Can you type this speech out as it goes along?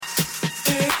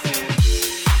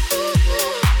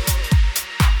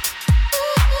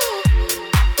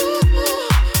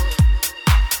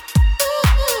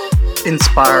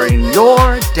inspiring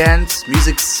your dance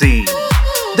music scene.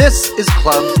 This is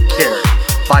Club Carry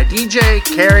by DJ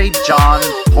Carrie John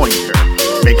Pointer.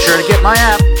 Make sure to get my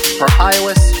app for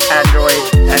iOS,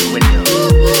 Android, and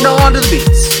Windows. Now on to the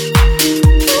beats.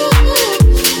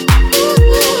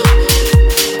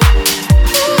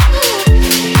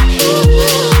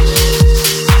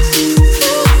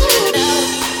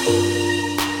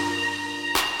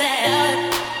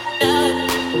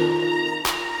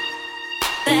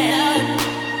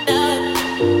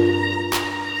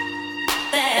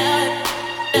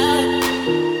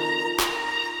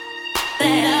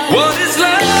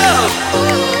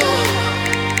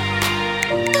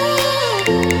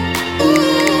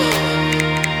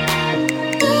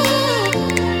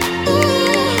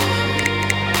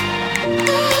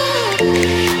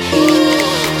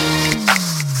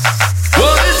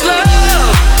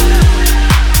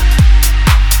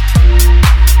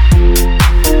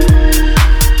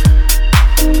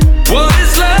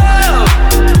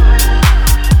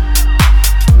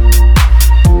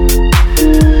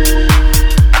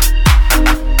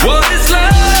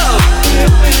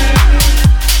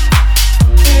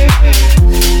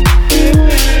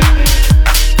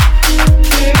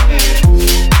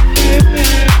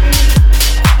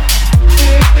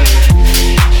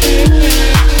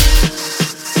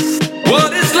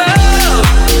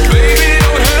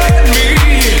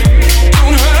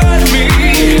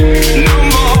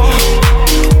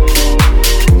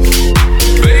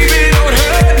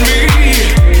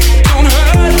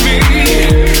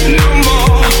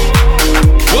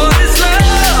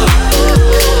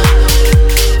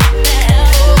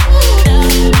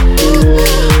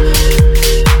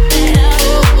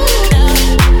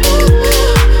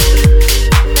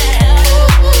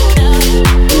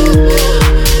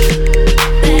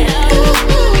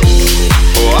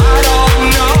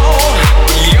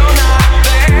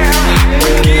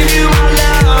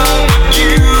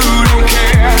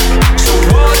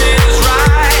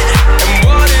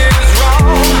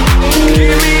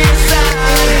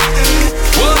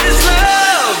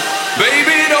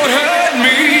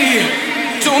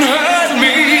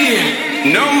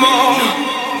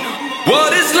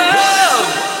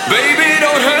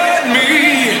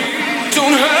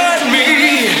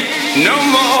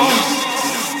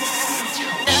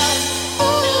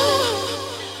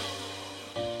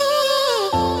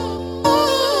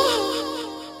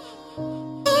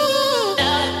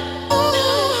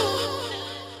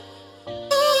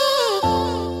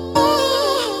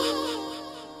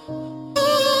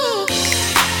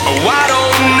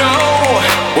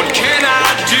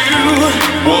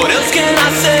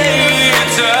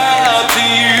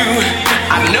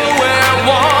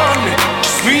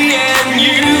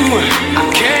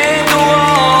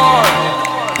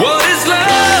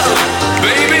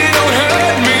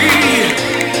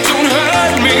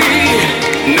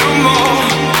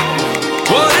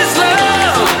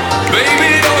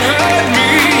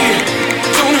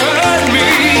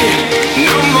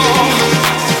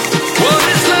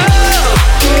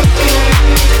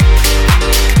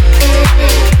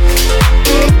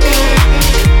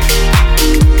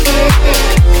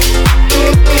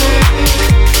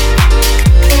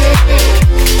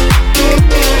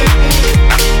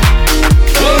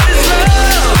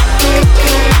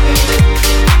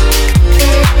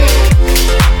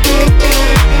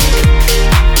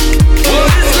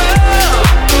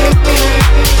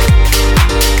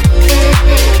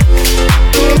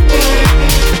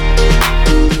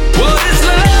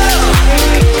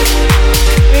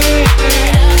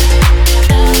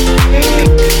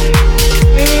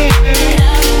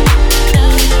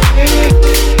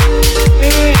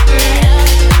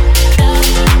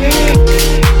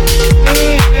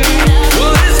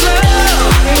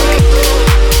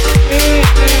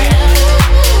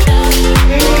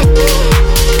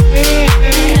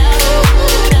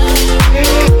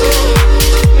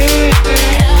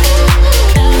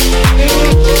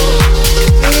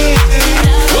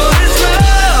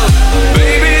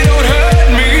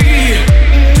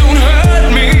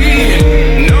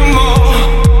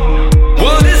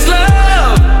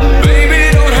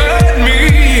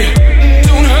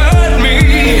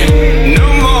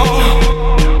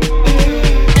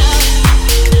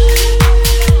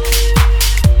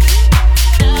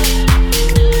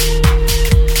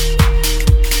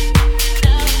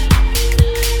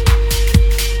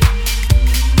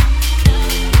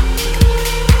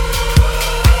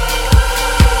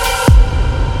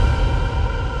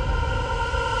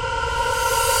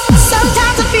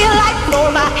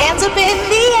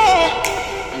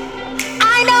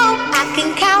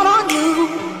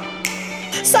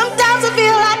 Sometimes I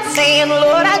feel like saying,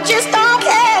 Lord, I just don't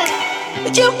care.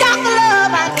 you got the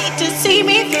love I need to see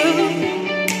me through.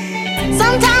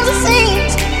 Sometimes it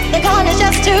seems the going is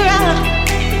just too rough,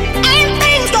 and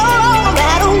things go wrong no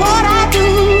matter what I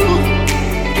do.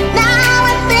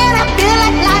 Now and then I feel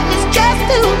like life is just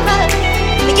too much.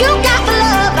 You got the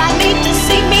love I need to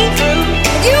see me through.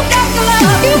 You got the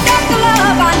love, you got the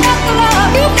love, I got the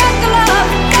love. You got the love,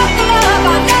 got the love,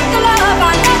 I got the love,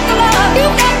 I got the love. You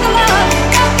got the love,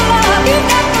 got the love, you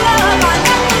got the love, I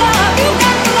got the love. You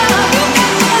got the love, you got the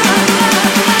love.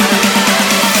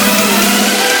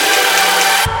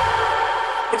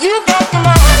 You got the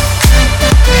love.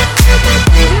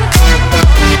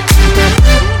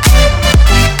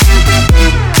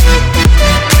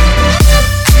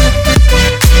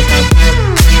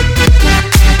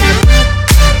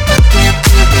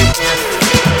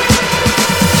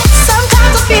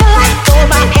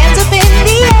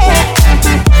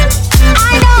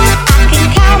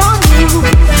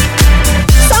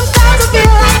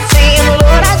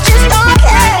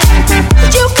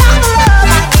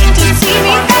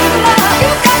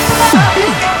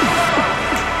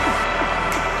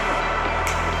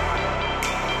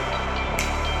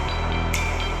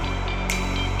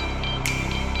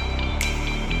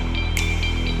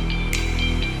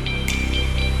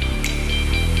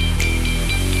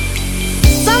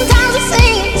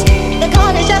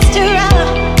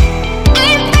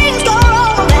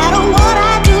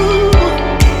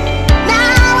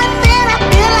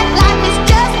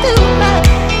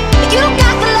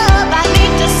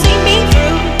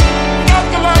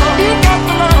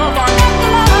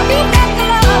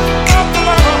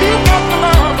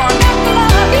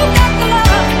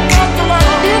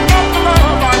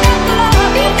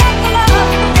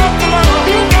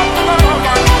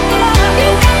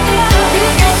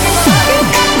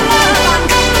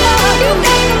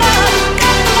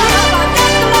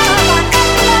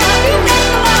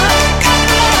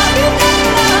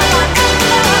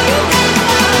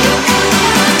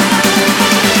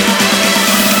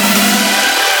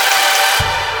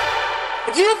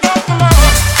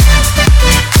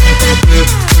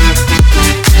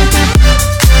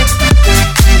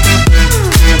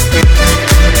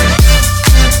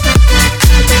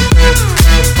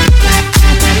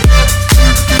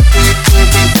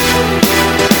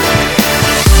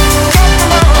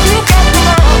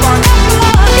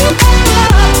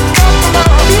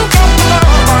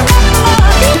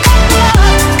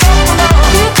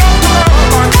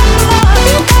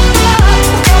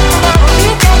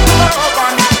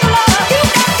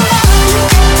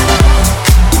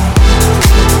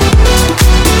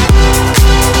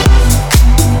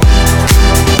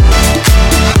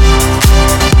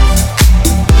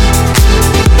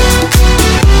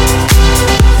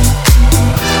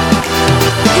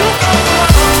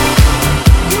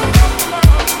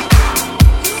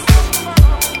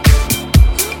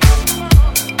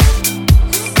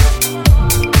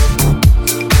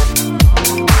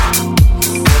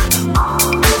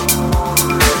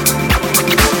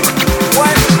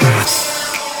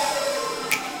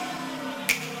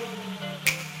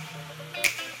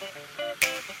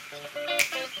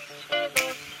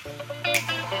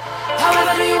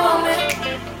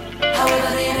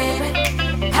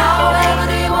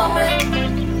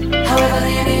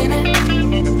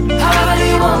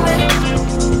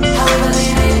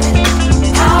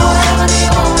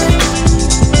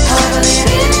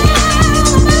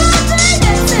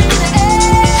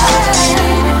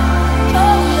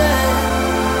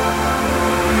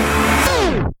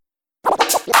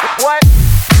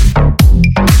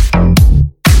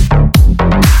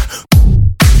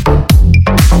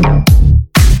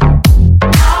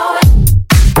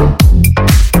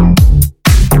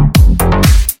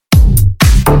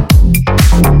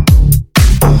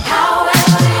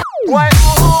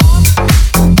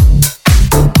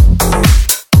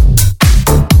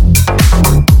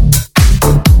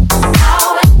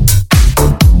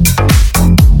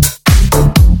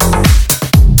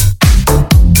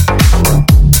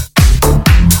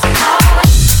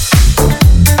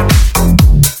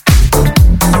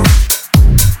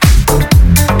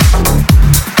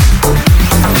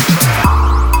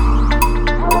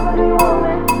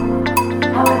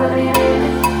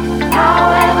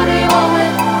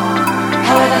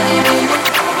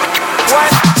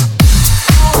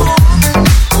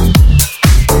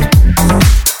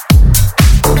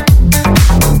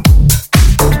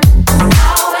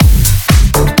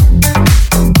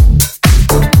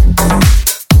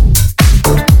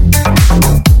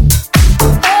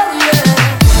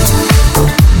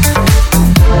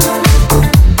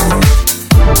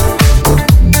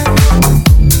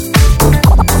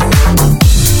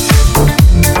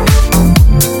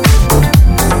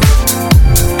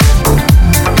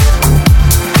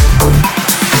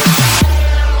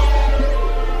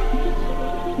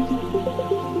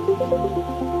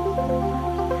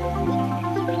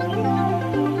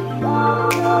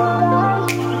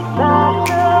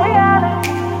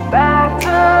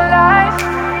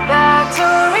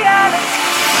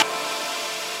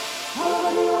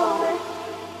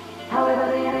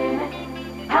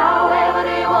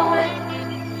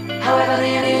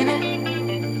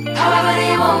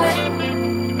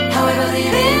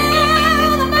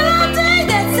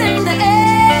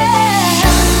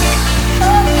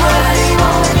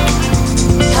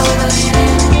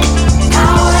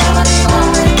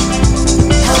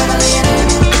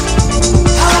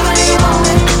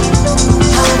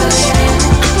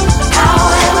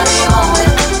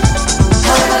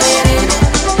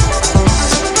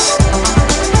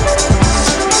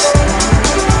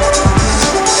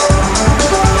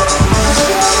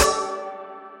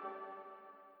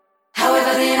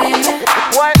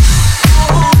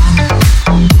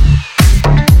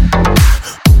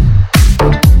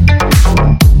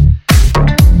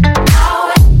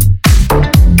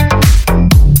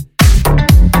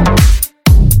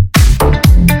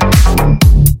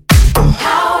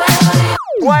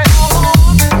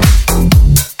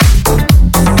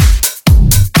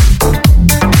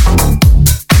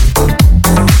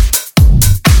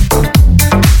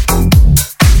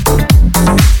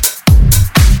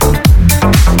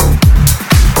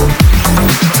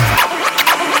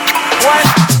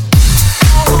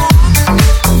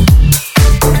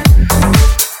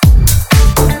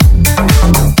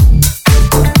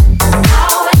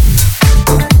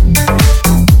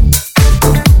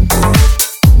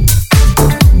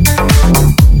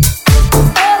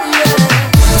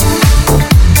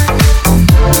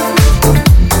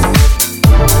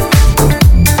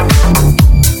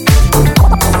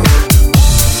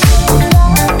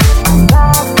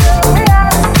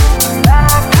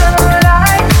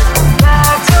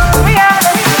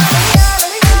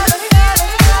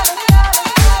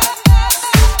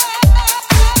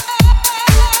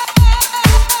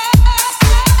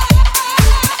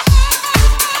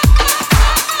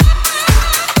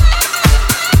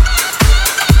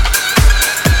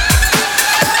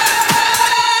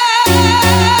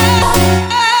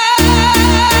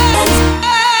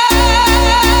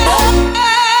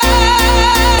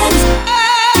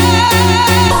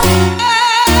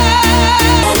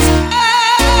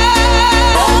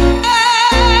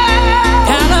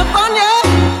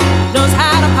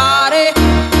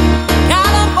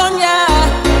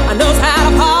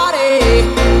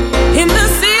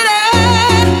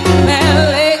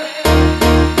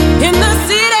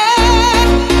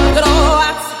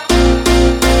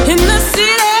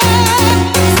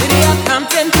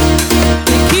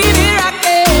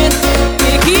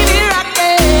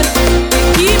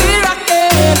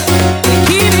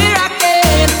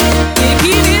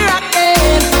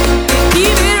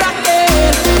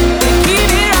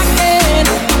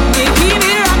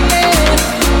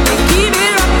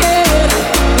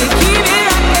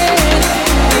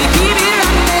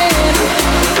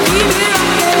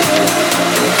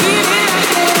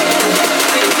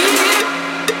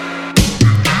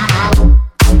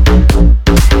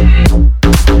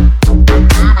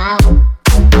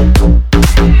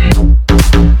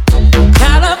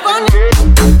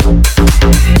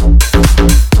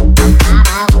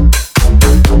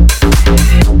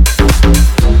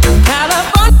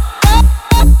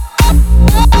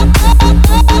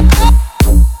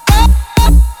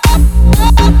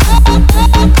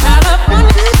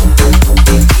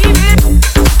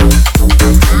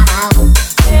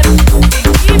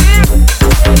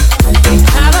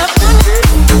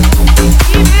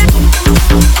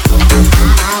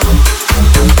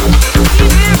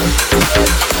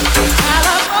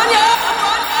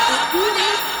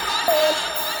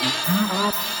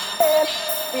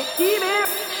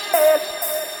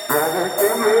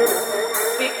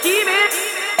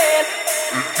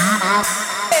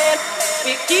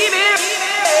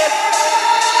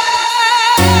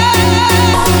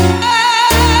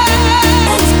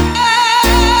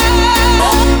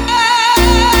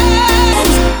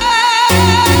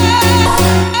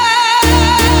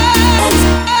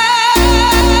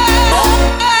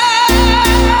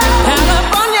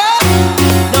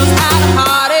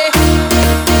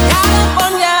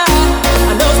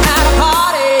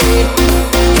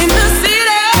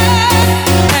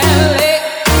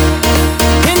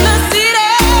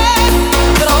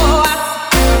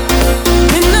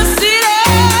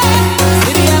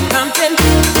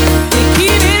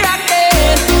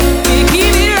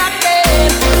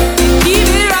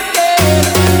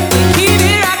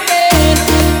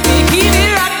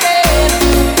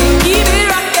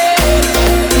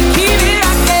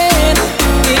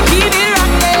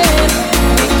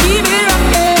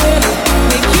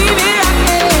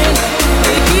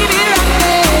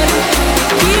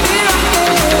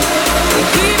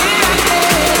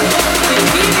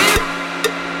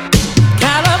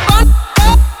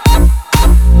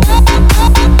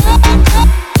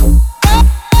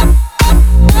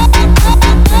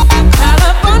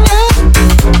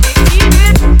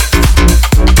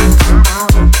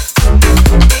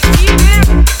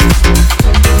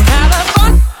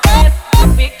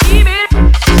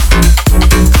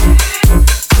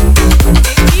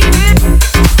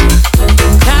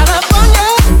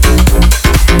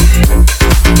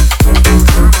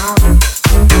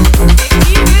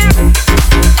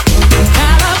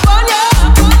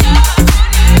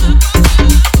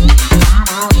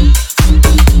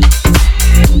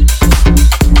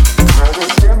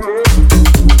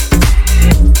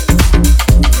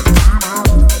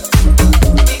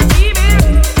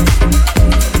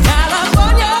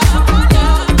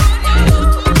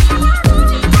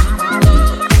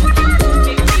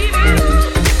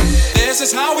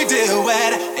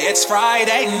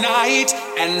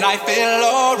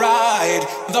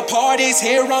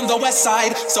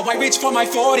 So I reach for my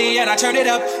 40 and I turn it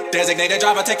up. Designated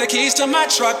driver, take the keys to my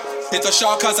truck. Hit the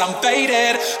shop cause I'm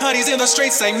faded. Honey's in the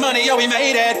streets saying money, yo, we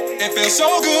made it. It feels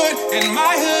so good in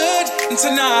my hood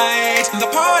tonight. The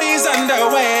party's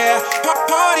underway.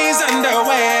 Party's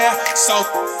underway. So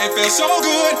it feels so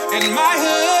good in my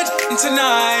hood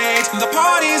tonight. The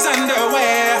party's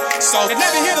underway. So you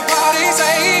never hear the party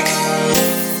say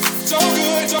so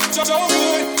good, so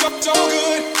good, so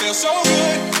good. Feels so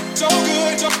good, so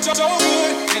good, so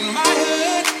good in my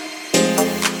hood.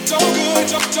 So good,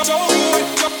 so good,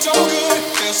 so good.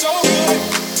 Feels so good,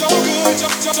 so good,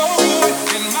 so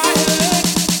good in my hood.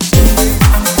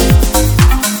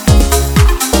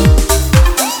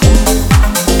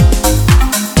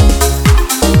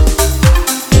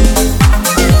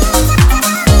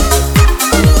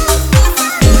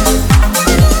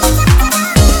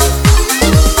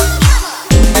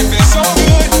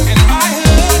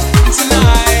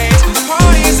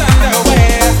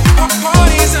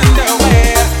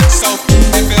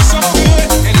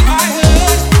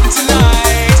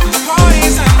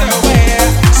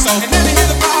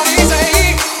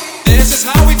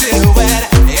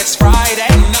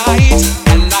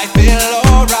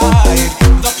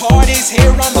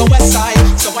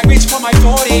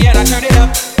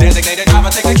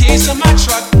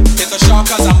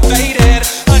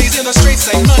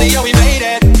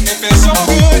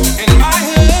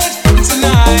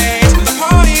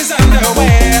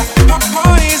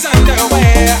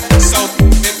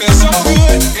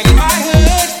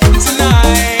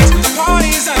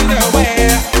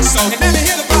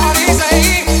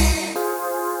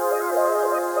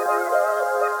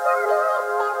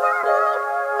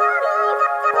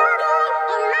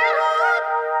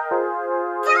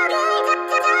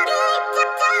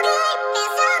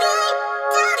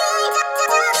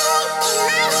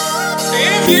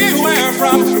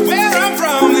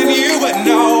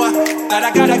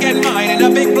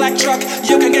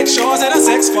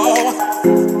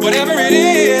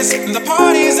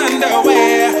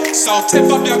 Tip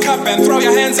up your cup and throw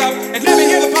your hands up and let me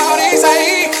hear the party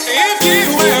say, if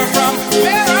you were from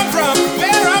where I'm from,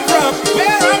 where I'm from,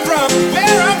 where I'm from,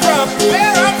 where I'm from,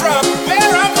 where I'm from,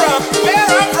 where I'm from,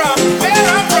 where I'm from, where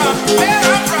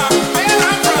I'm from, where I'm from, where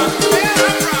I'm from, where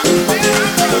I'm from, where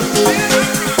I'm from,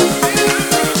 where I'm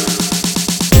from.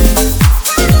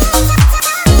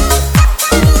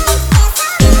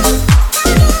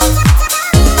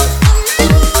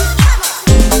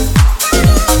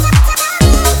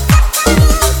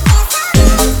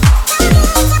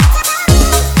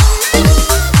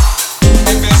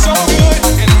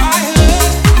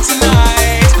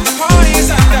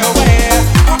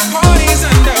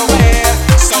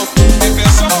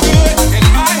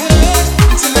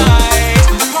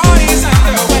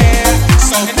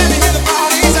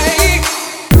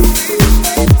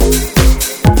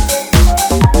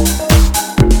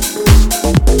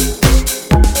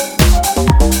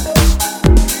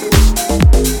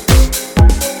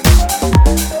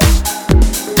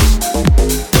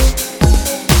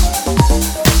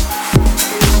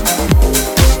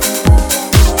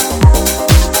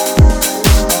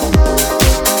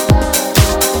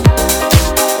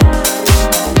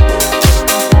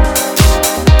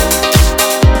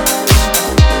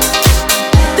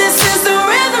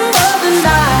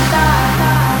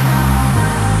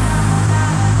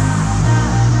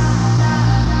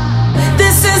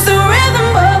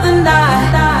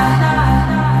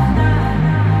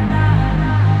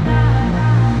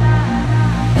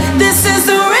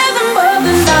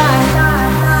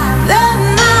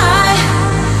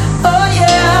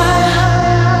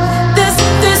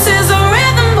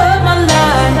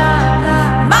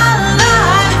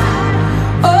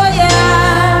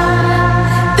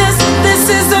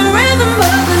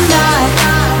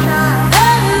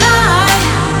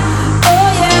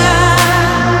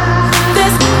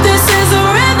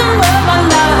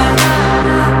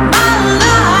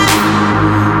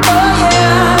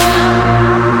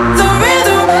 The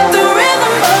rhythm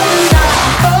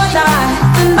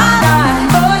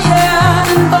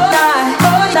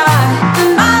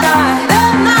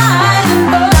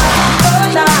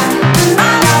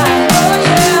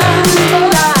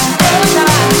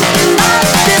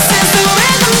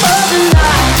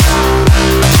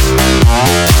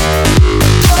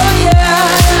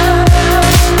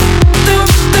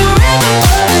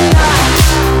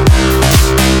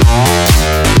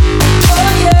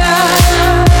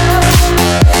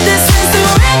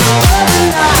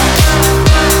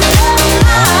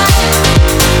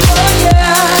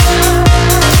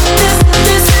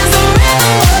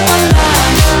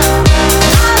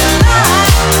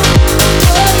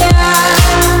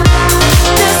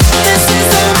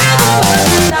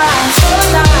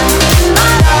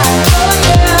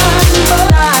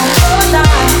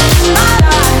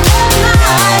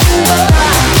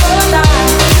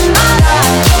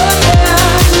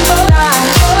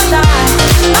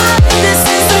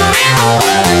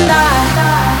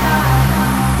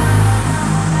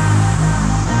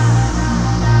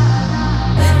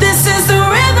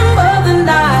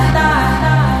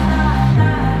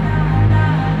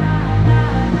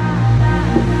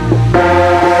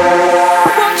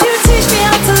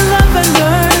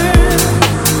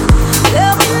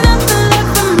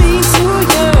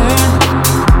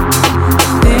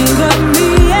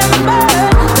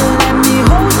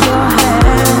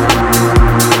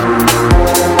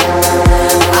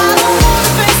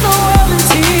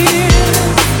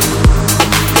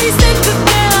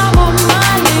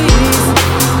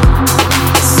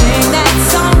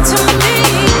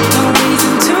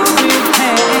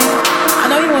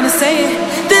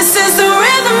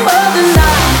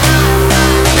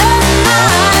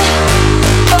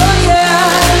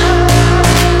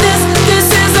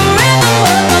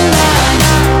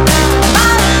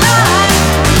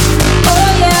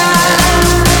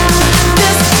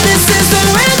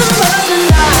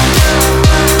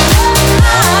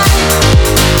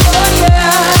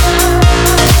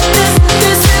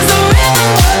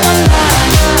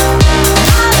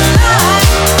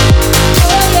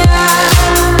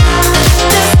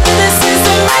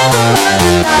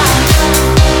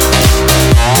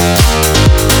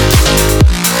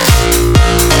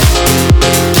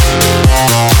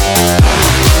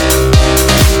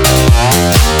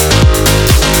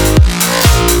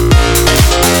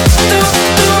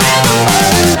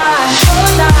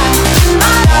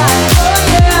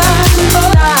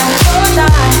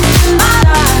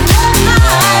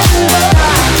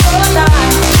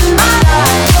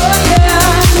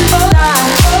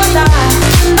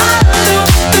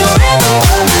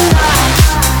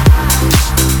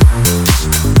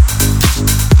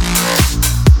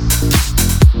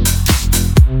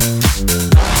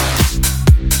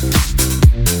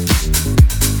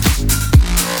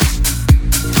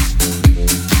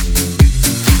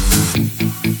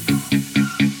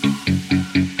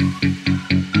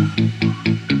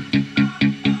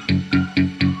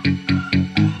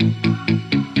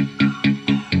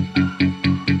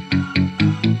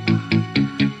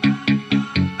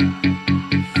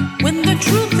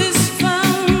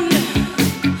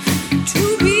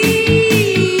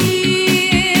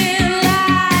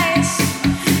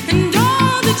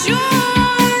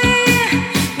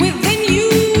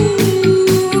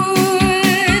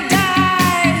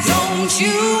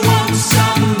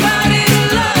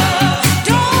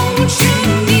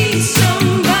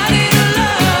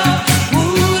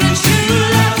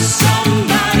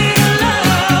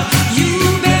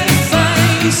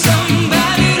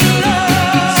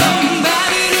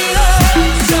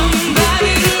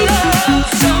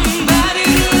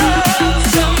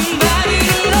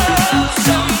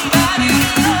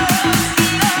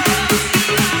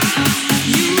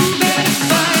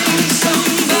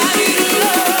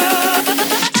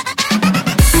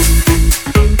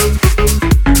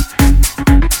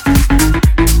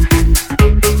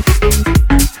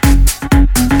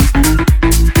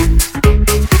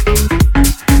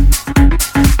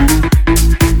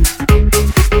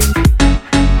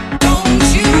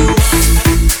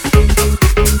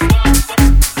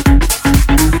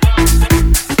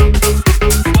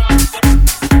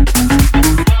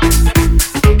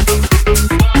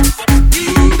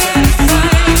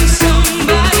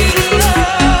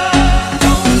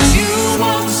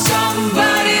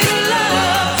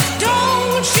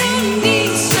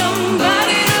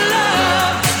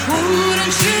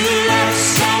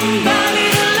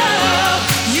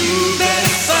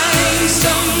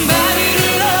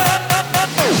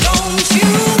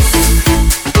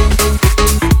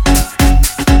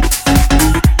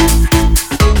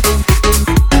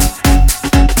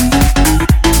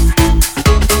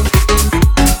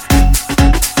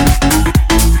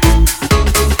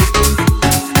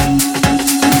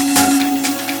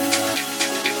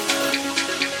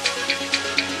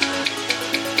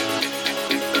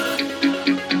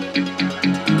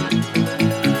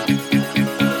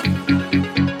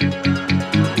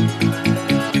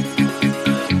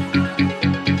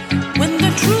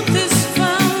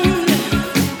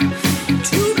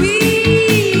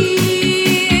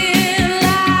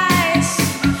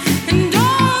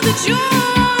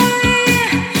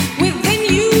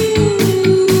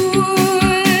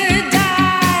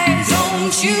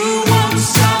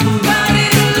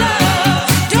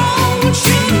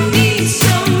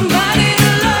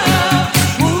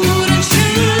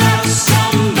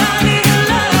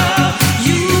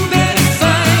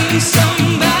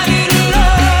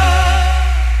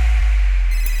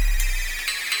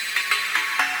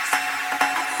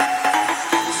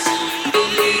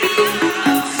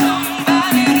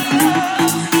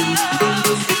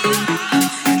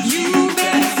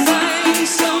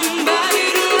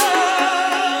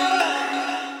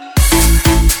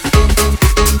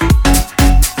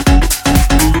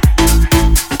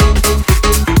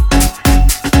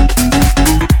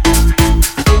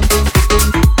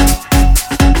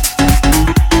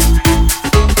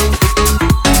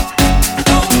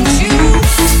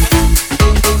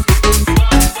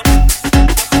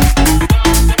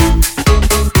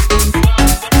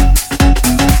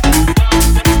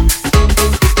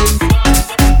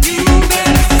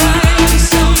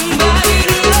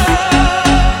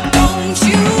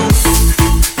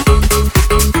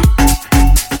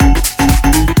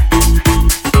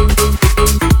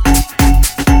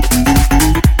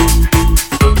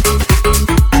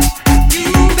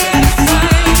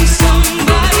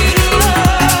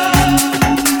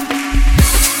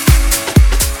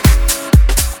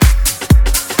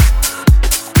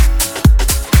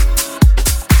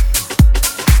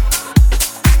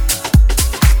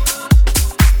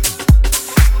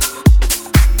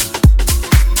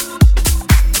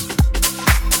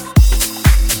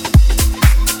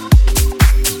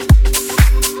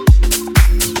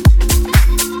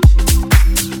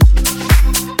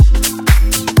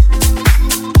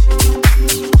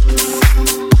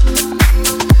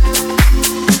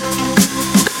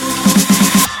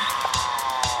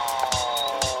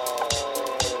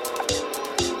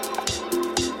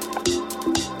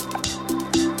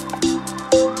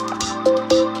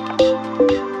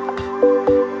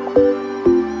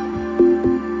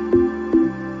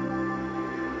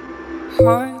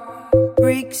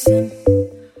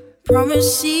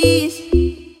promises.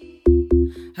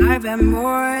 I've had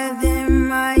more than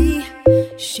my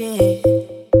share.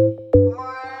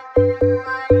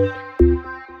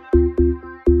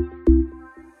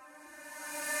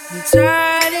 I'm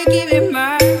tired of giving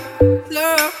my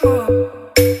love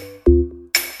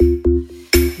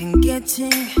and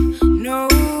getting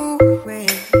nowhere.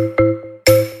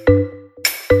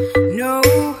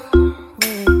 Nowhere.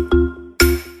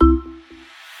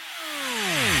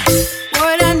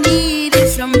 What I need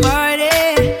is somebody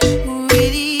who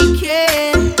really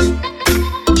cares.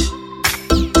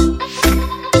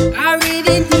 I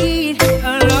really need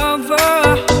a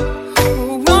lover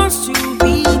who wants to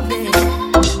be there.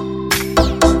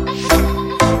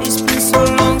 It's been so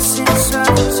long since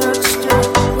I've touched a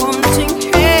wanting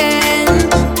hand.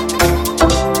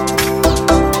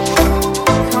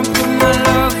 Come put my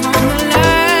love on the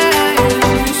line.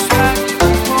 Try to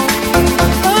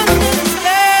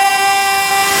understand.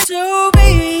 So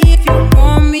baby, if you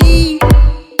want me,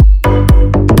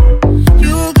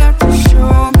 you got to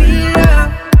show me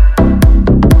love.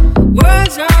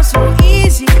 Words are so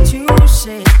easy to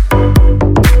say,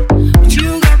 but you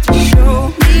got to show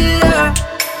me love.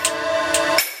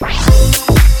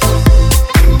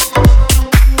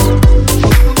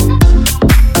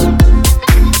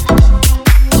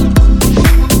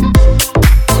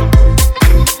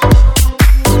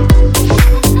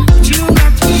 But you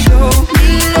got to show me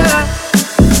love.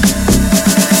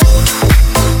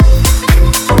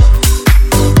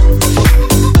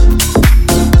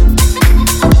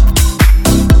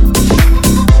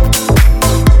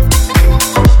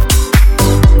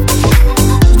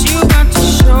 But you got to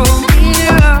show me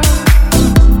love.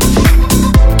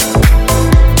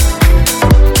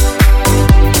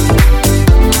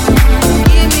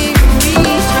 Give me a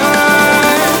reason.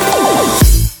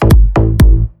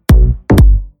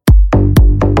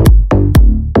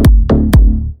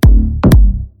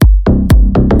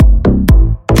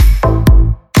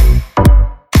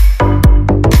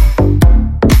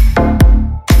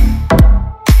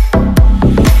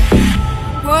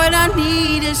 What I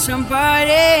need is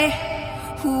somebody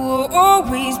who will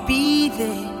always be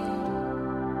there.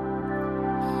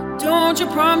 Don't you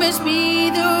promise me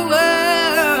the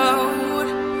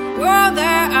world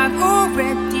that I've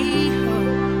already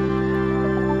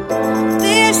heard.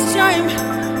 This time,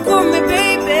 for me,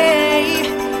 baby,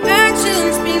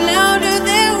 actions speak louder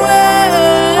than words.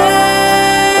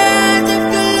 If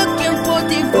you're looking for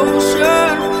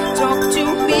devotion, talk to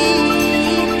me.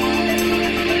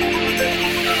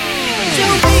 So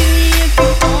baby, if you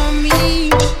want me,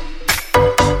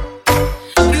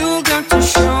 you got to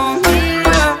show me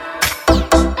love.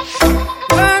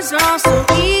 Words are so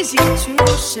easy to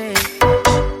say,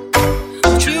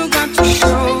 but you got to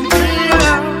show me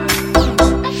love.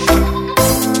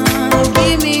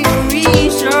 Give me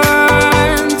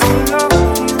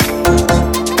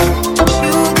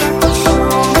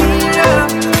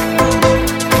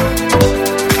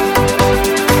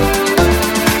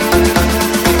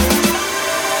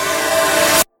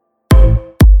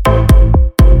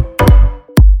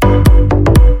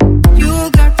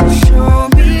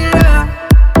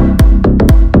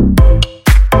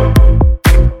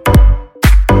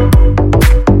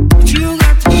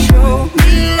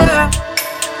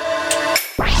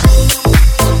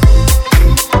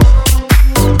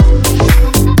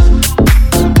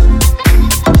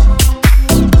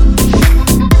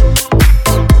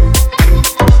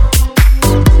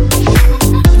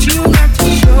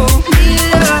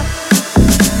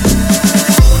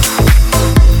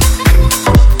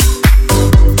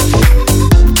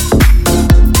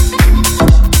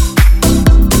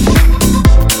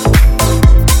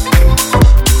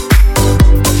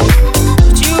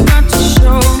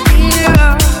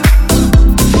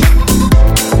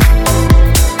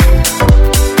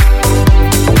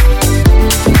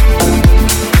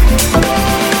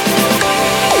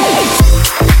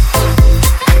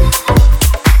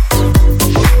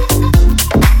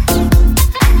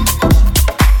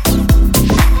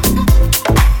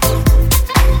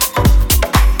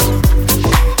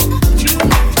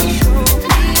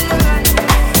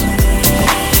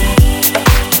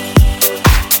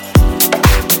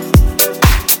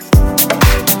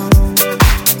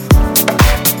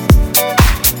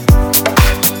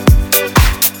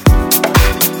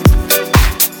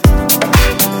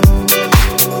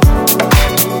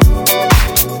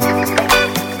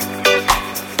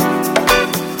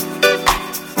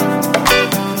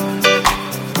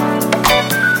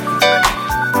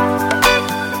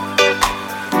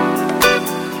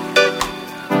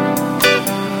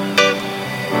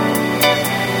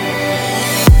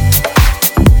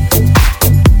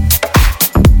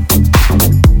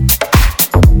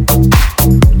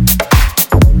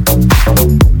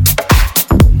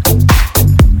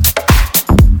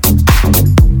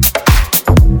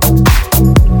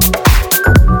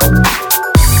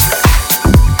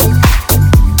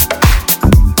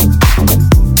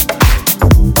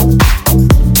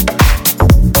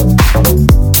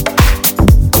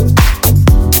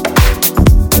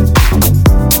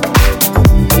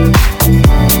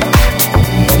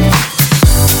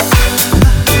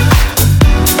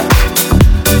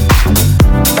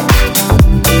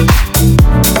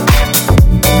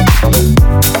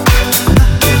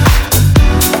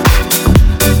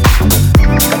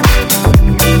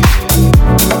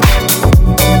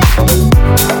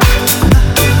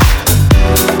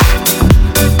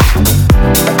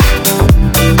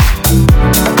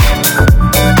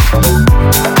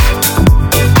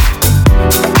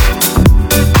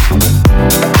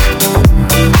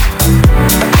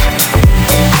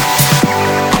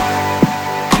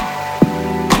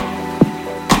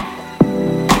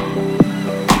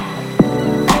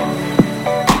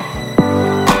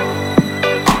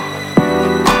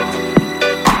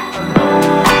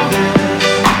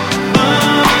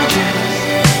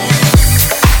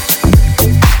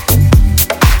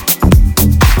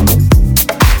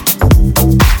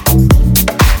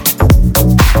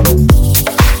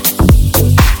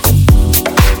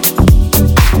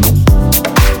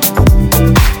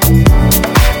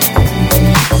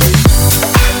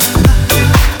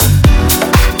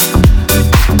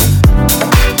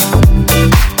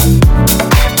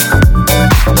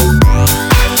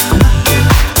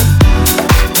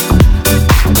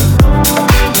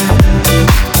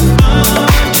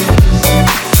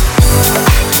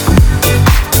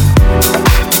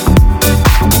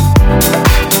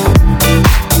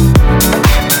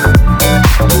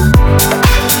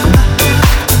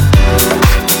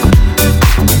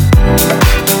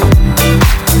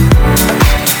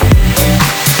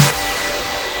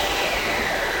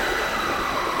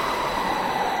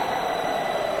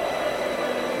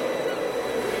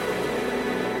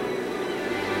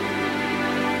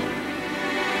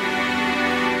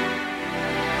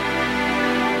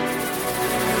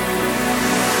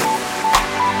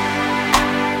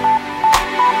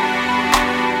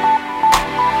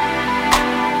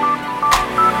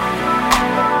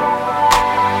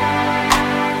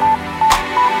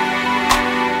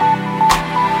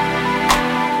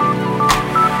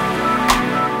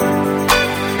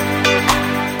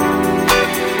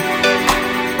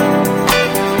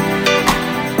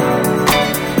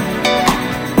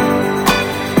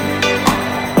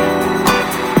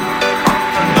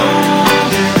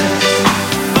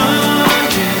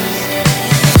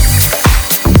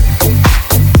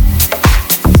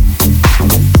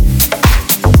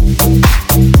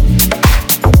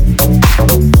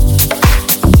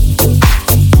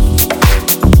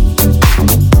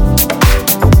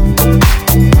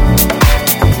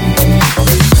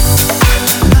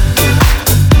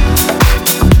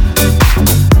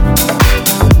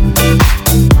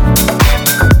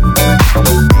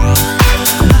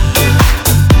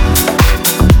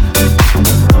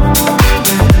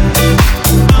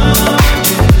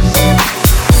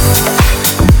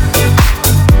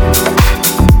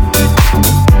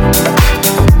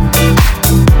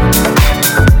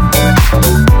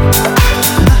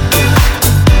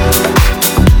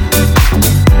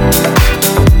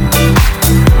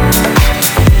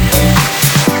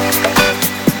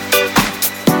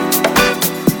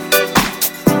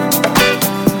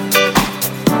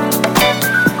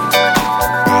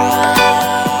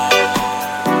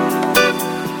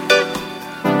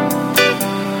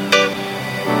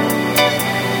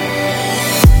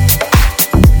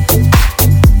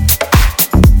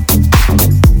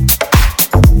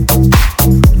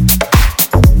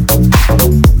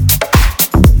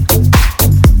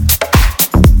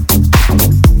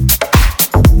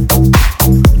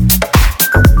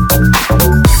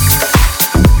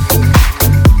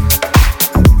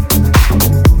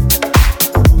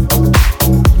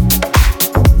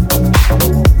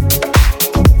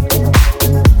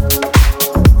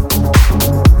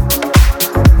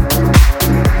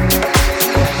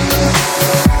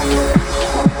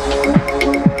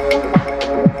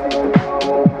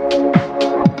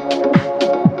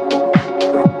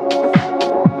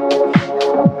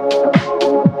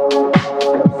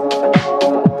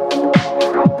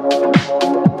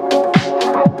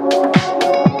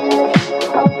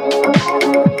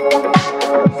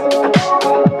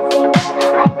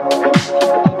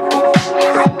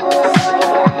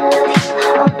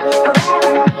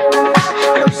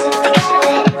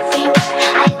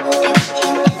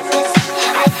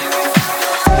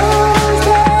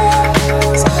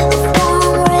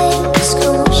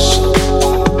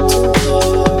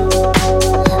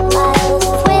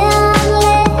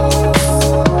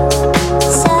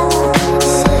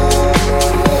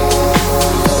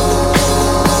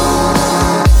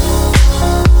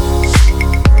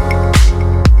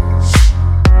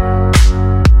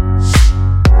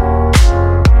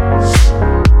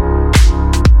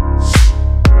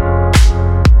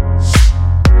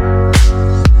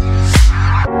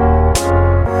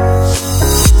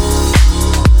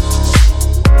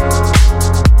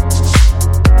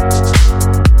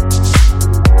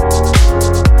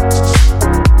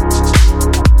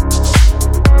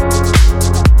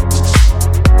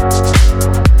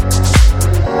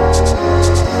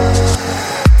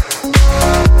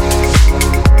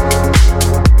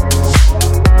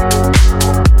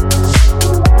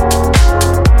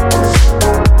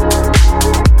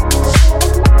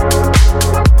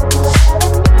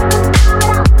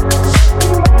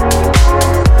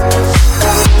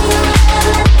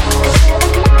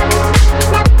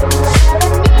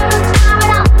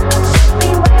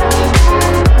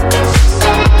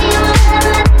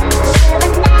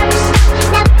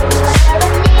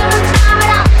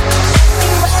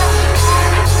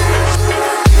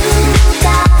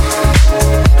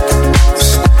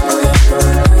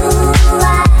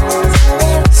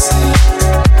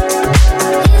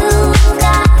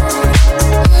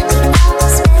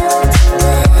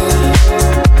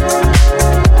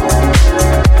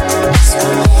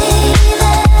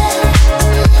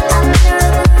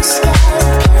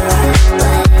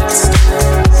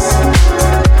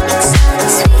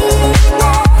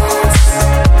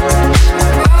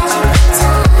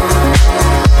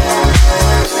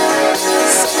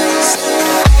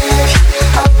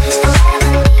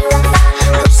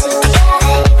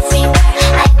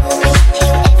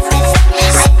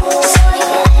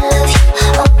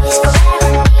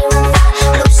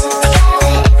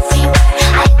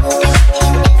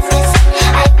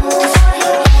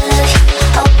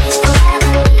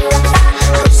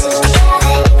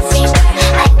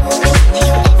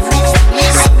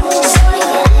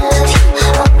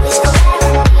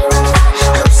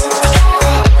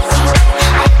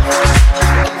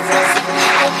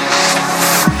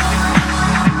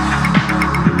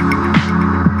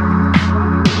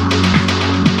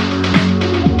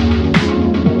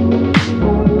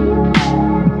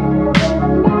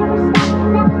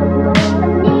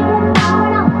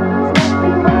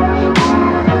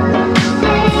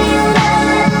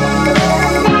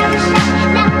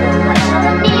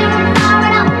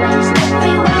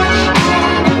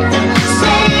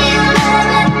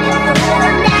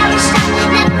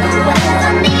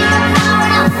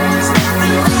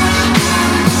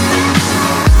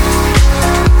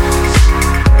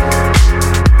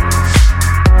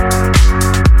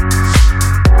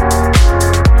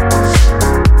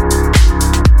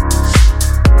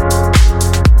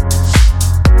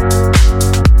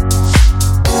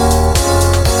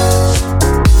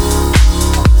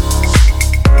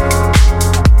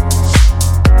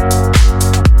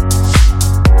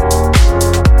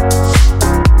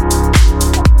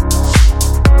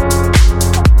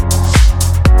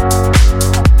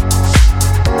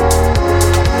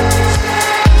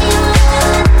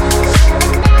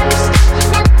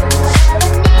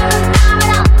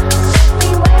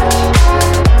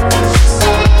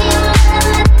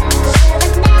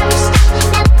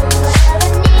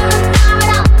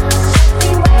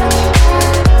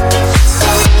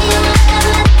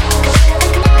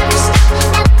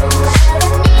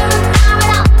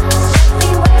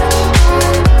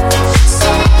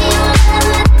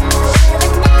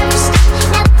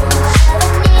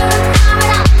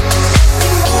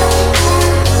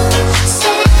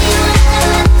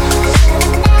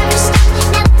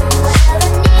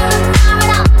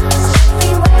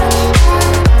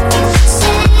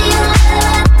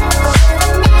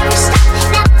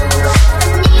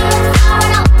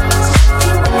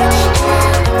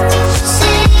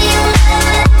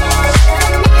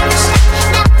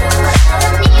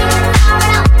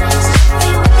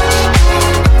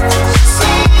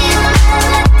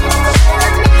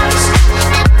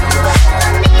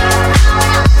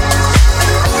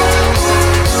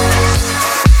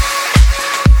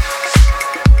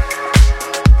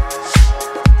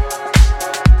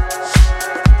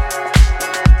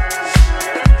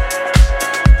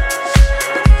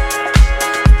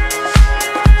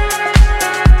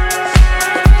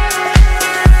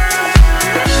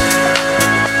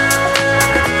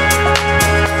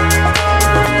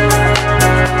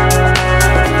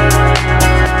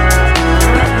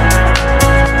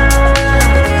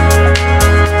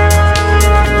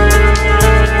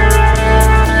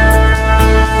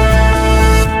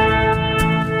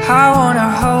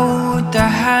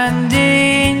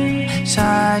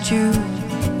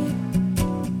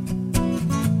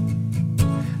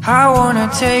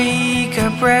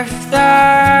breath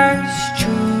that's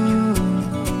true.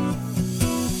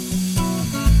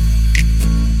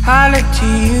 I look to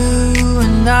you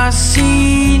and I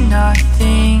see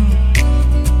nothing.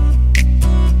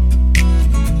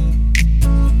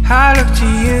 I look to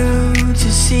you to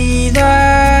see the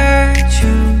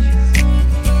truth.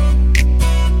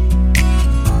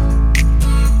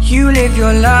 You live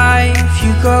your life,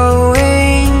 you go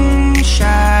in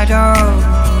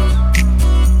shadows.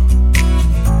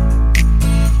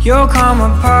 You'll come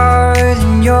apart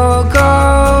and you'll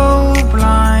go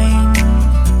blind.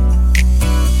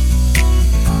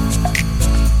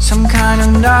 Some kind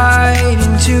of night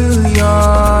into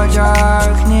your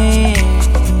darkness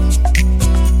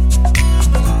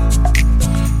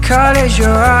colors your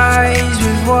eyes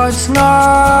with what's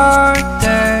not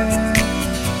there.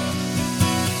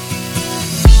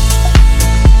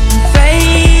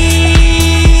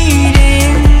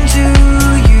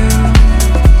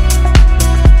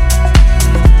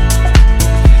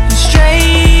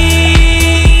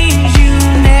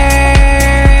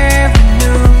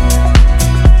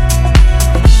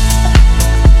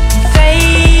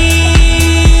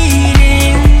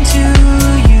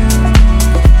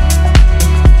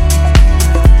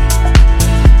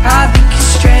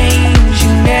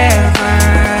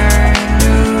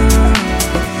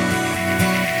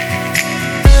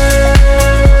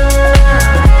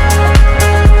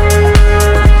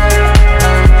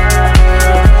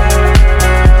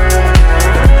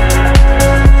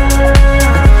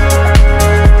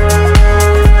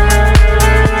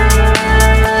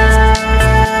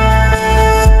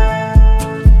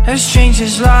 A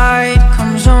stranger's light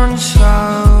comes on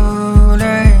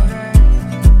slowly.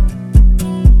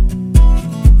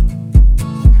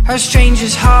 A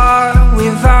stranger's heart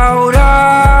without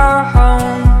a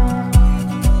home.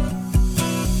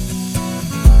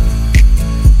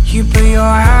 You put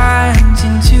your hands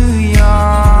into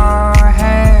your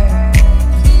head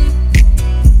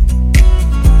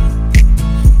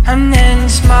and then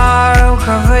smile,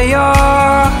 cover your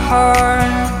heart.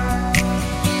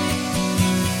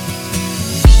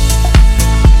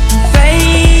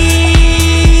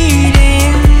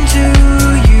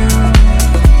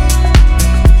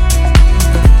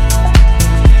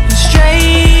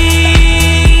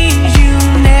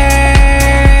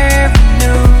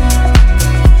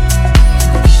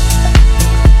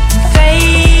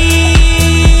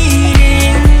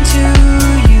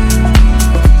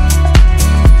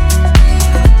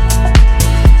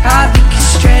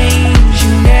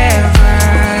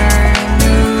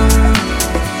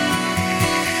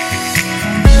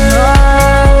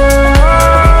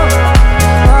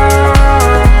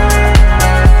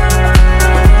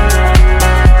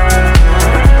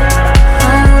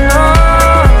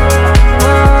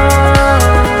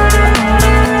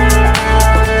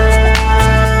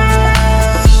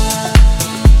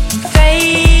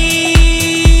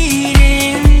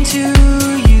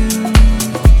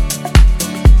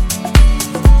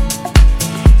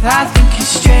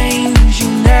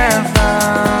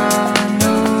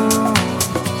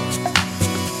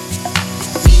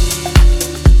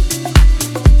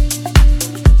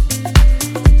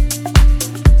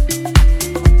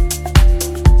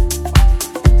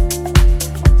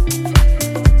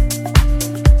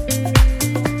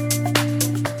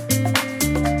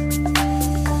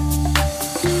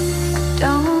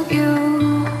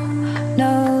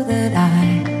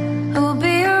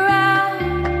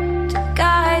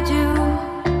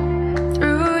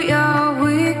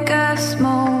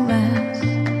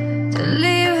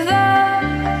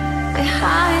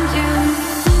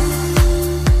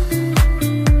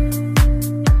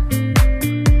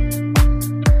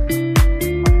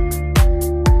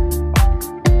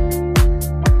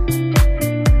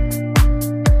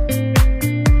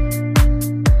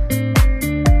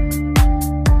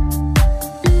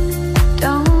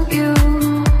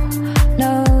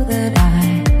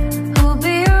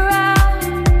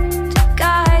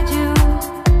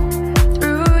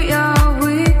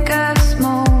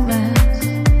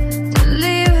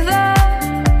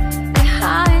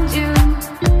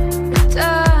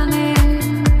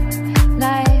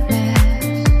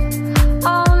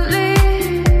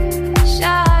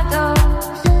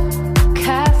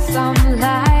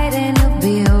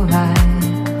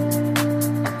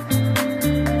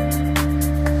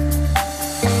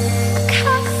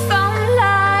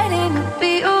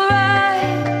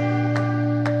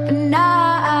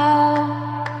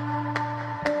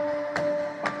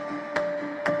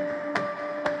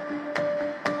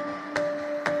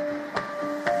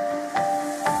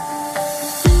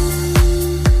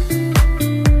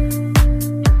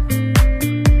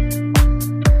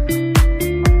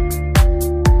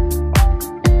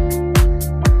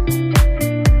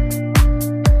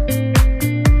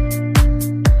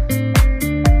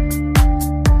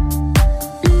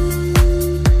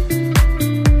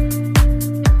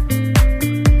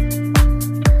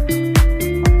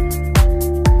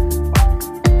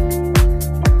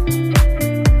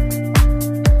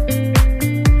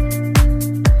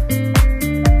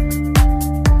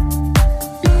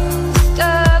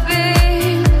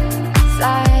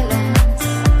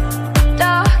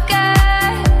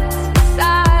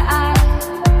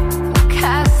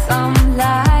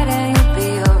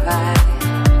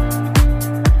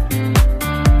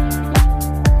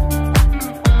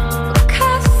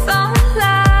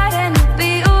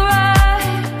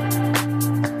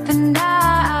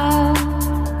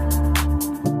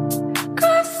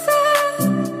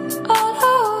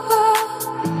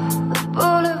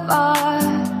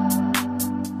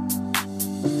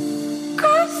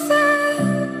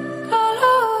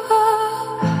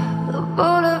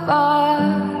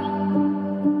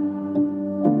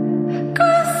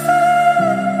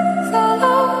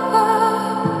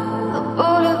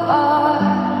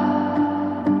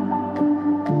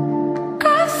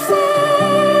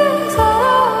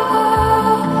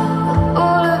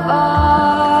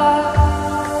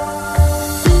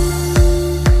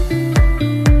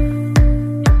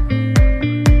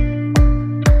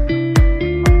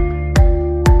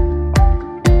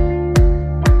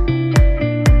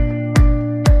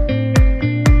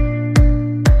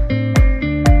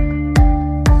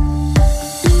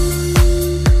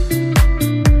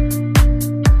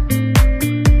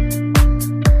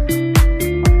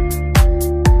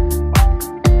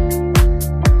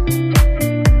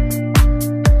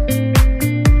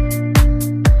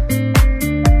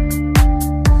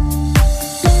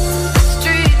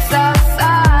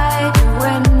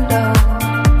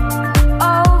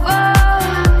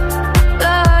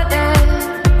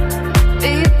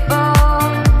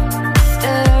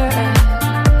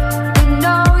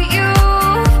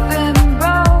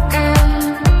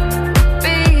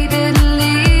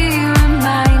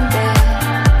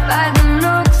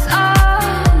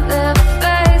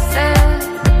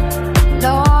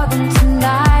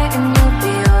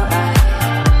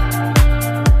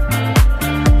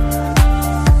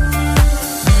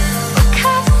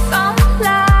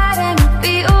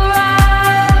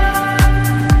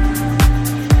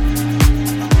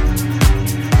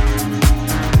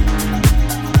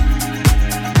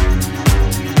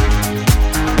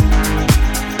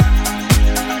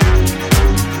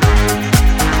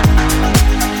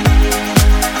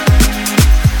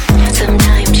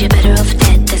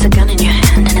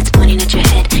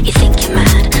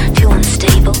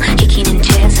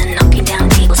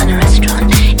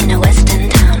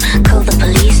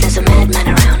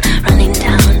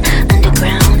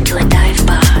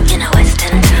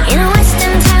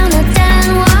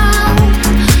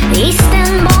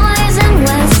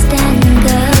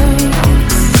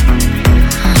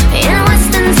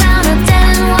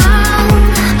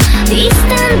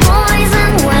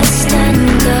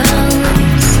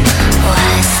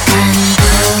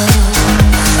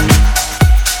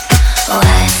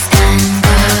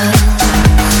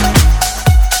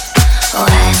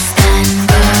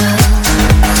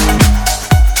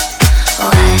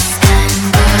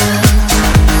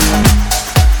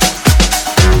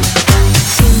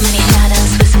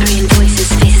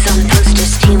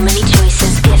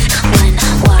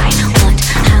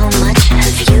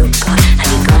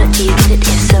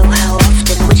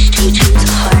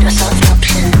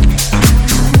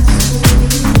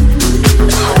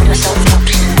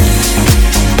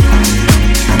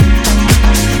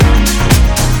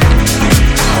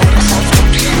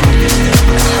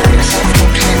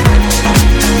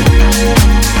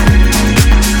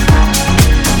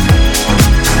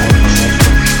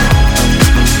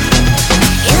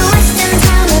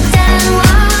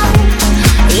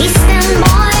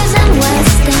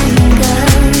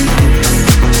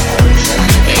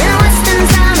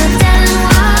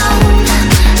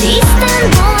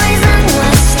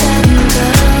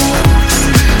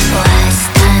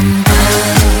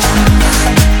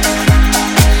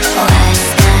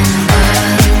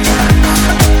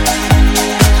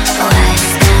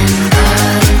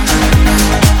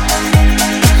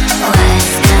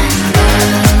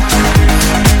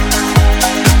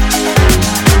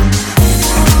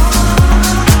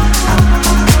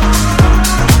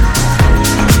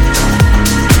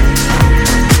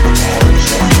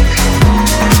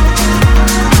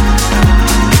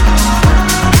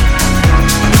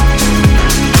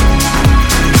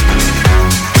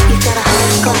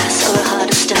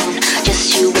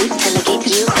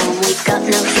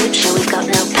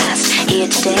 here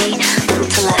today,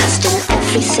 built to last in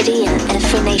every city and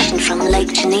every nation, from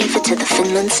Lake Geneva to the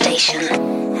Finland station. In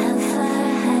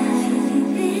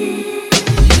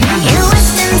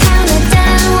Western town or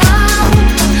Danwell,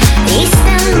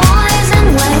 Eastern boys and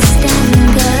Western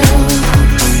girls.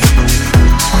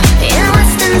 In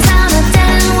Western town or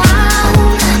Danwell,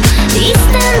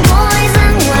 Eastern boys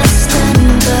and Western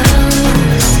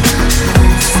girls.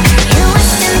 In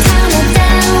Western town or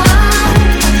Danwell,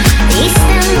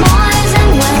 Eastern boys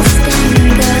and Western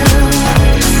girls.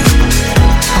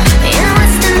 In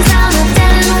Western town or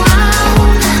Danwell,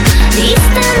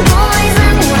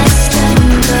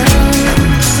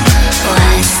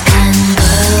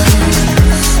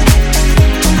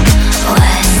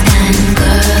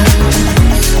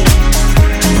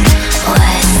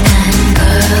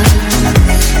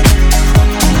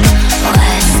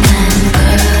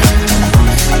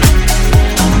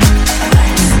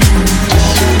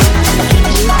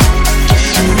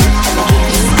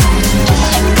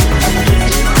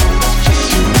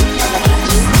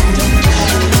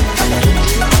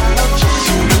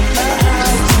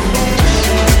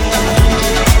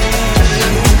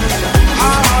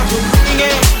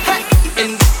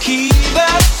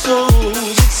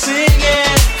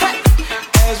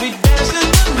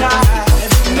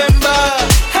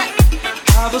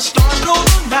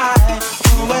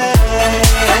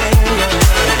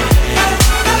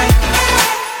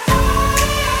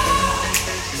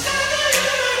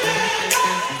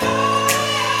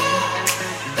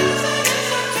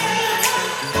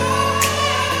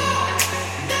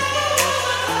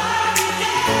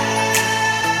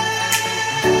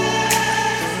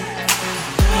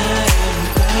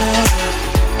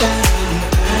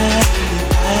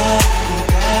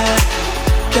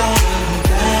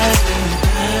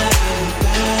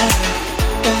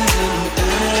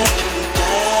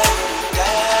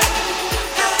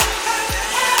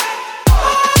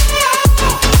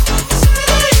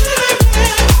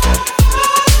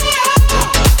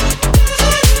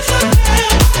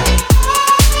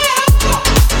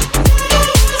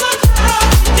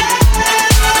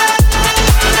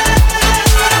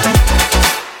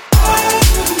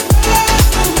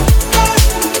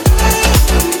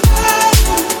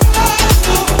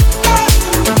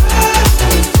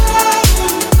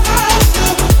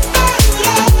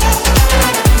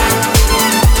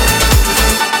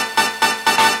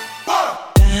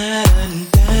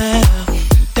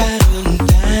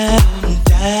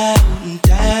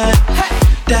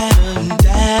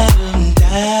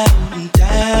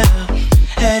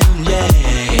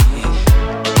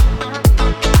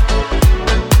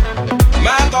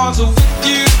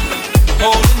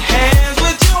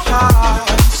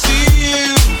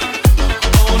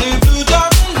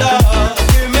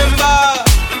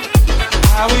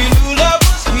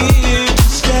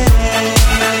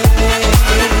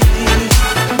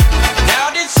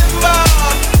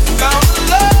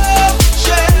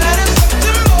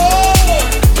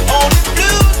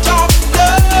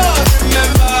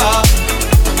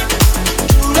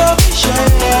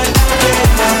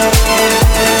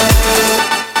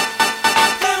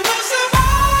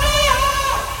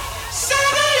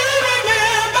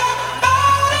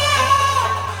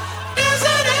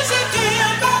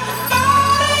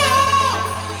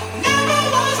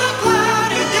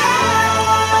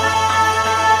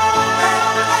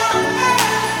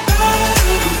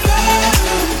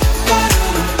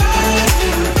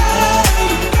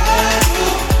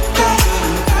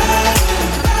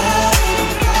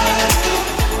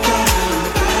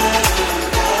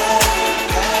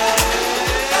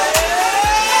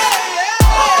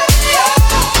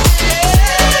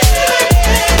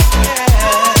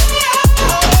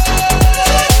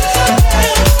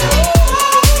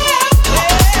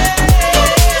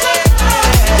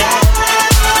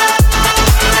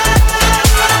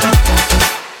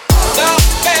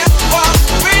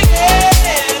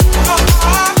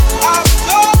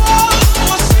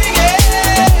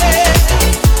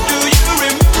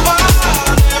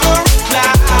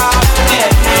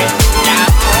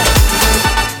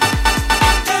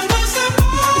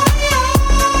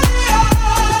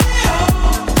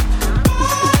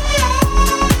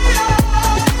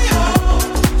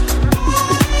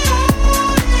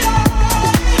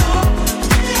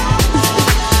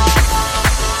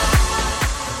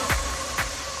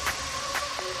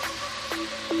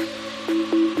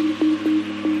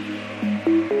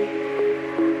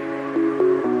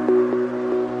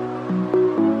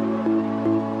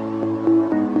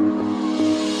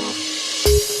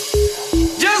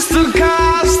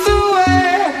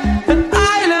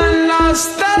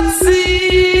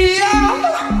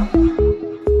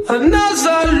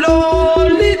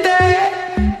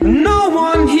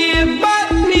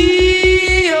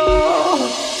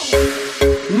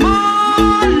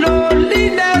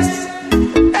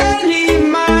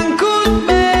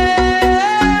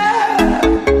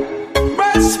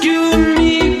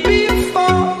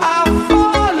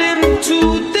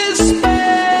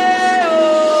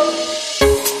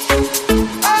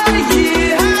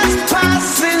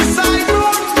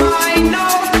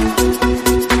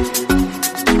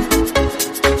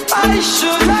 I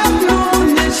should have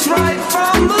known this right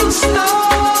from the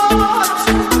start.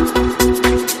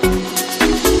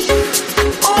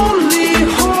 Only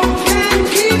hope can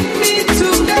keep me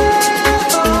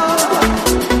together.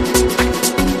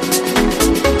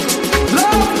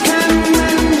 Love can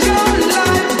mend your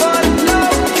life, but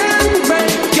love can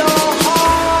break your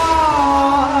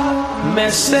heart.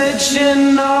 Message in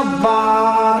a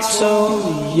bottle,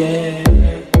 yeah.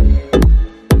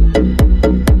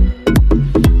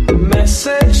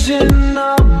 Message in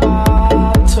a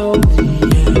bottle,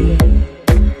 yeah.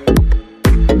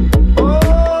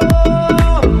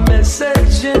 Oh,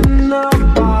 message in a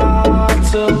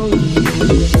bottle,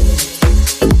 yeah.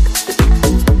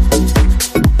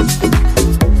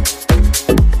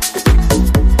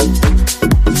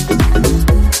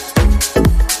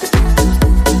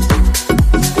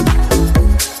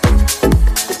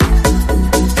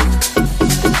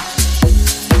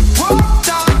 Walked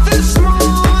out this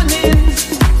morning,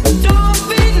 don't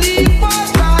believe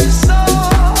what I saw.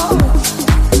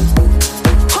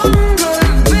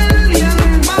 100 billion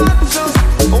bottles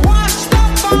washed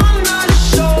up on the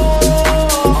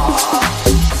shore.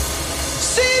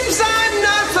 Seems I'm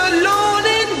not alone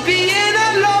in being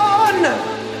alone.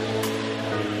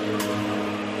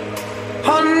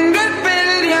 100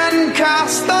 billion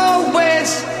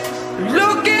castaways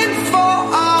looking for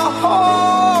a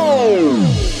home.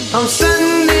 I'm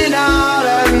sending out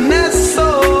an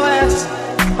SOS.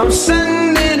 I'm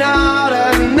sending out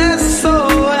an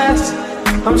SOS.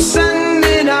 I'm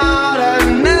sending out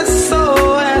an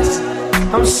SOS.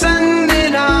 I'm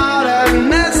sending out an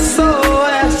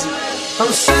SOS.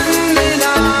 I'm sending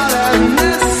out an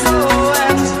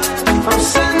SOS. I'm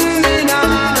sending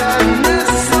out an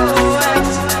SOS.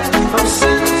 I'm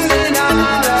sending out an SOS. I'm sending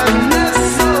out an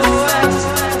SOS.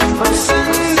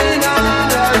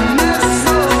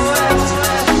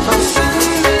 I'm sending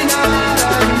out an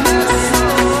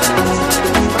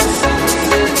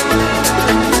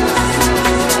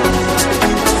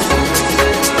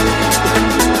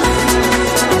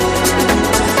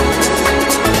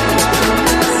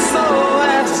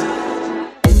SOS.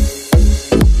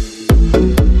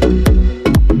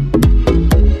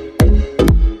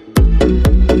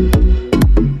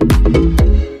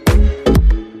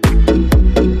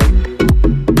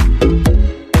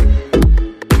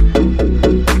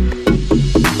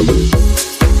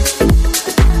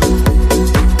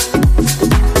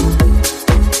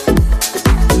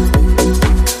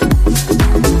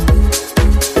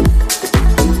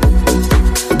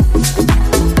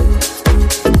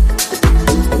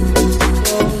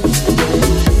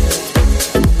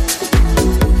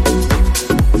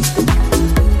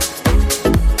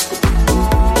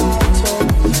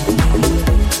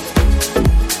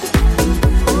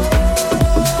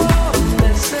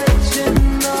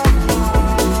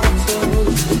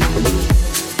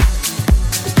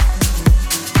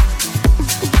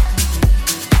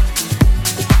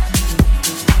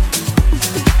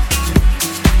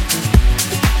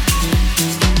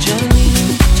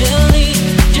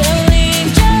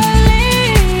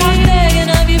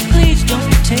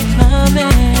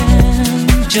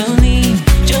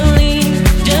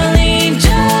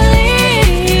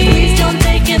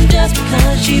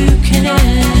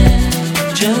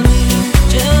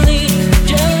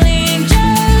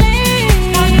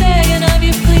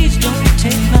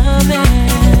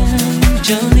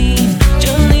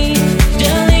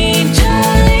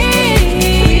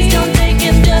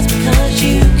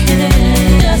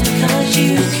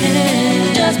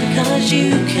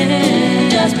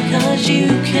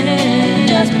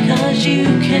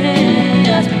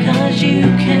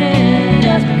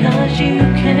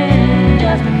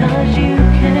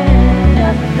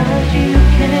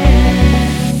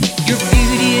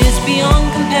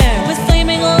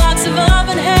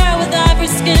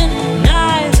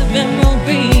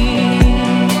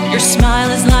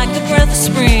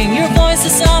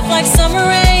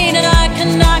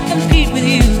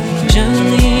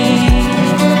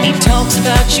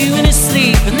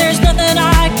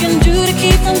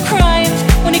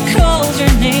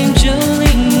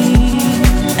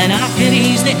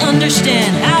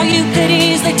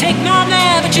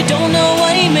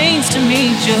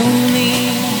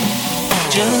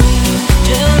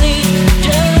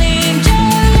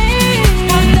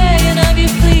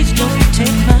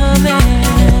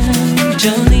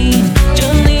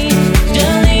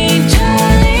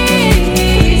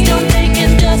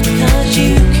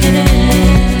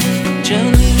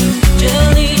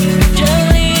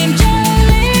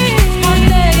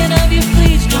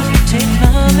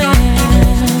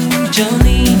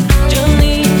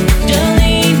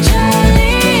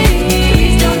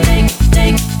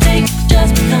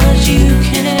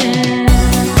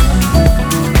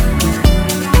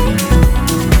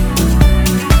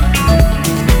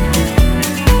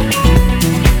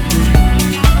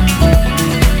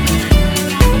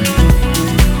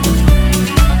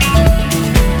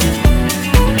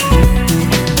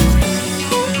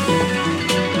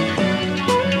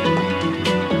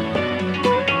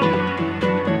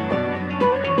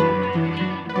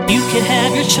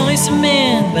 choice of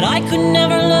man, but I could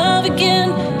never love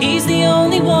again. He's the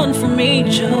only one for me,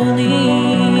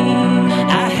 Jolene.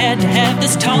 I had to have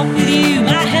this talk with you.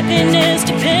 My happiness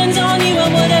depends on you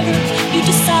and whatever you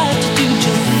decide to do,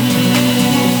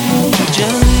 Jolene.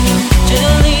 Jolene,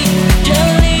 Jolene,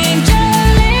 Jolene,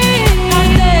 Jolene.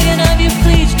 I'm begging of you,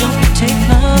 please don't take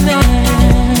my man.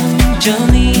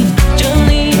 Jolene,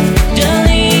 Jolene,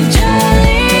 Jolene,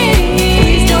 Jolene.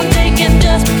 Please don't take him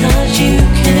just because you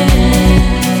can.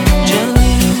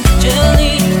 Jolene,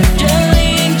 Jolene,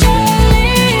 Jolene,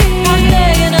 Jolene. I'm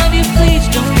begging of you, please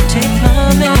don't take my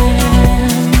man.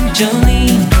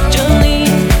 Jolene,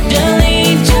 Jolene,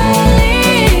 Jolene,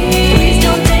 Jolene. Please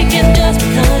don't take him just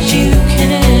because you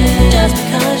can. Just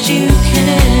because you can.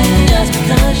 Just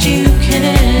because you can.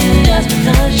 Just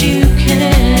because you can.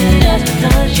 Just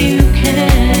because you can.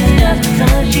 Just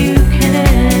because you can.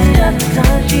 Just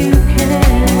because you can.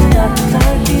 Just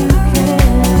because you can.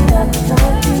 Just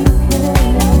because you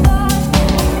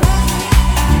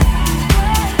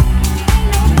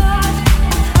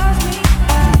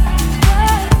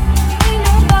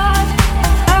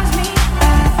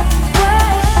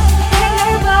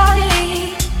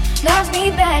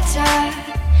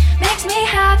makes me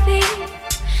happy,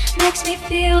 makes me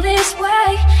feel this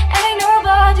way. Ain't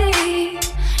nobody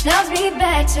loves me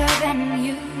better than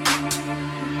you.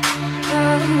 Oh,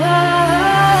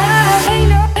 oh, ain't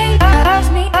nobody loves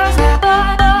me, loves me,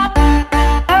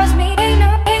 loves me, ain't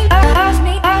nobody loves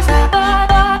me, loves me, ain't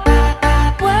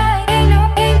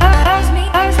nobody loves me,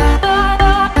 loves me,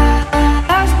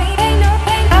 loves me, ain't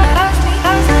nobody loves me,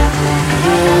 loves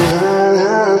me.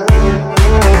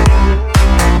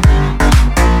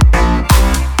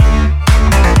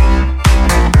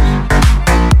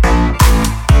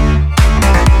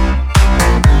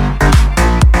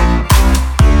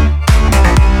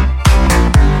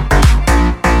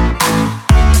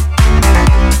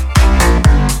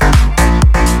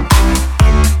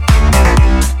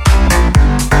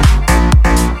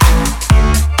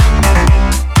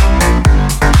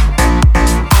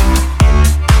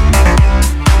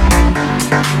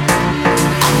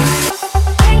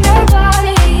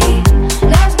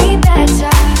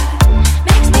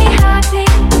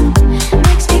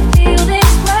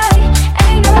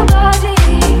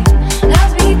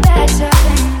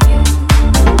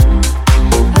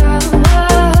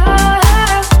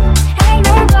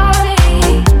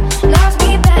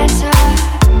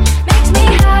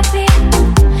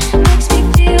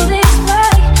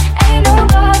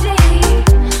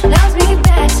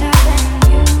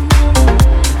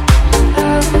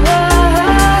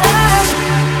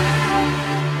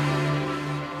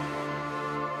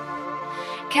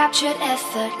 Captured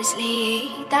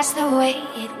effortlessly, that's the way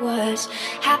it was.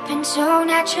 Happened so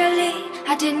naturally,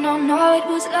 I did not know it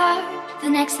was love. The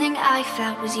next thing I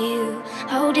felt was you,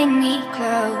 holding me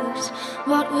close.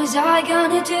 What was I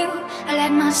gonna do? I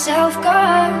let myself go,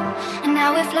 and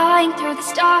now we're flying through the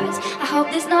stars. I hope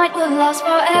this night will last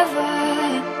forever.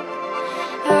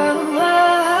 Oh, oh,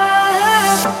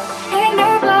 oh. Ain't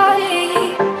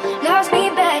nobody loves me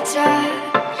better,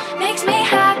 makes me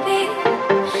happy,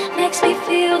 makes me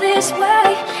feel this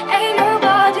way. Ain't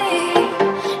nobody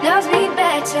loves me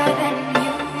better than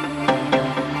you.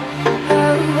 Oh,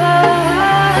 oh,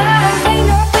 oh. Ain't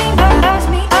nothing loves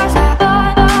me, loves me,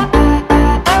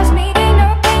 loves me. Ain't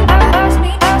nothing loves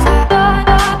me, loves me,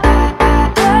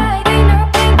 ain't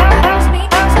nothing loves me,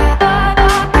 loves me,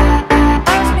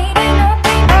 loves me. Ain't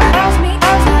nothing loves me,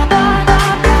 loves me,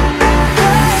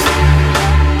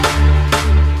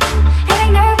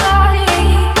 ain't nobody.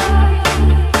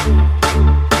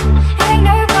 Ain't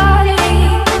nobody.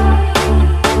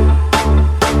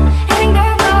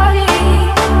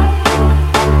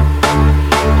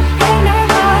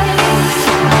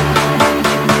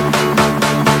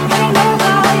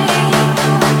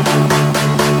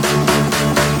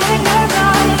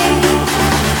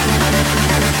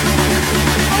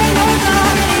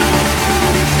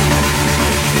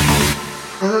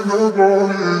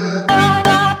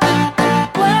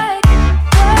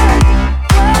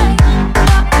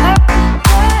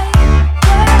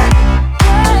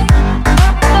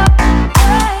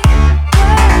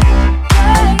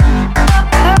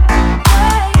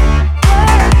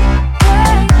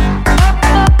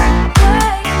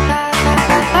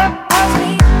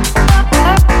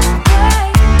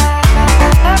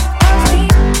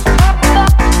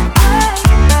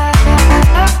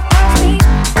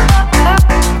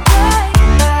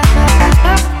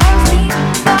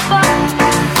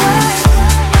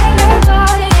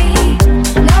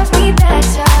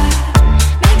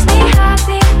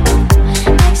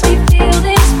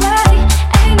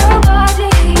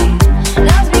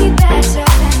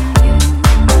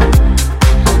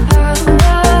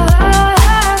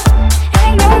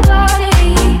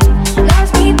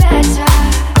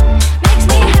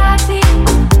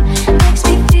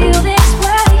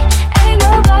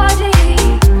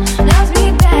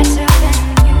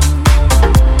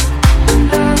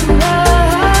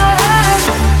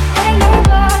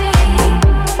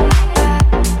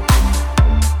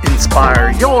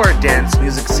 dance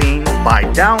music scene by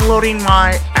downloading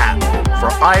my app for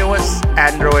iOS,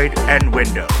 Android, and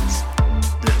Windows.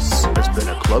 This has been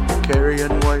a Club Carry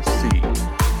NYC.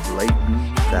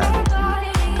 Leighton That